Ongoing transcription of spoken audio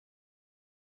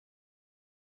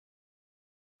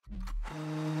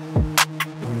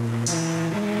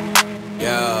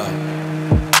Yeah,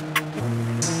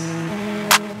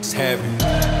 it's heavy.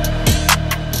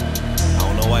 I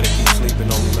don't know why they keep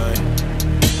sleeping on me, man.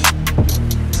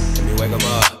 Let me wake 'em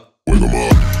up. Wake 'em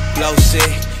up. Flow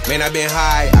sick, man, I been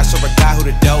high. I serve a guy who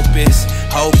the dopest.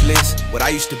 Hopeless, what I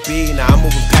used to be, now I'm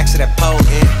moving packs of that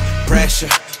potent pressure.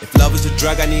 If love is a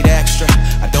drug, I need extra.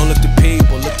 I don't look to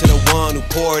people, look to the one who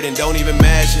poured and don't even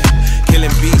measure.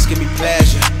 Killing beats give me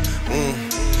pleasure.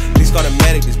 Please call the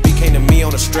medic, this beat came to me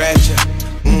on a stretcher.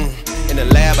 In the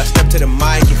lab, I step to the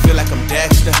mic and feel like I'm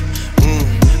Dexter.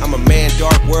 I'm a man,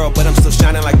 dark world, but I'm still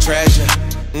shining like treasure.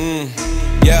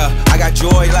 Yeah, I got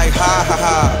joy like ha ha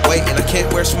ha. Wait, and I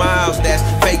can't wear smiles, that's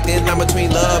fake. Then I'm between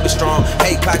love and strong.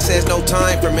 Hate clock says no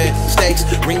time for mistakes.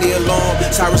 Ring the alarm,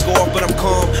 sirens go off, but I'm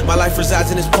calm. My life resides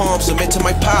in his palm. Submit to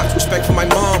my pops, respect for my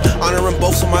mom. Honor them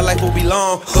both, so my life will be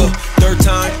long. Third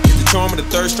time, is the charm of the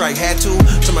third strike. Had to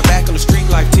turn my back on the street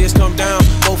life. Tears come down,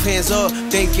 both hands up,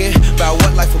 thinking about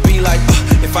what life will be like.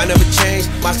 If I never change,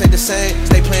 might stay the same.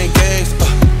 Stay playing games.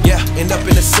 Yeah, end up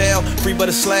in a cell, free but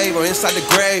a slave, or inside the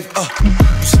grave.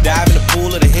 Used to dive in the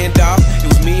pool of the hen dog. It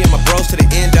was me and my bros to the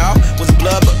end off. Wasn't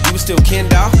blood, but we was still kin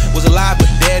dog. Was alive, but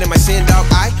dead in my sin dog.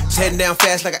 I was heading down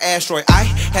fast like an asteroid. I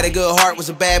had a good heart, was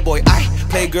a bad boy. I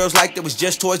played girls like they was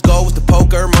just toys. Gold was the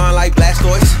poker, mine like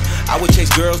Blastoise. I would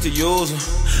chase girls to use them.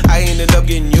 I ended up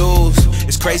getting used.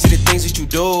 It's crazy the things that you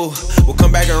do will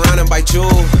come back around and bite you.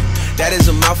 That is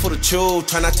a mouthful to chew.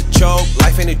 Try not to choke,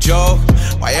 life ain't a joke.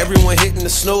 Why everyone hitting the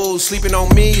snooze, sleeping on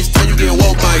me, it's time you get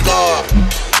woke, my God.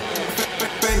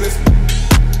 Famous.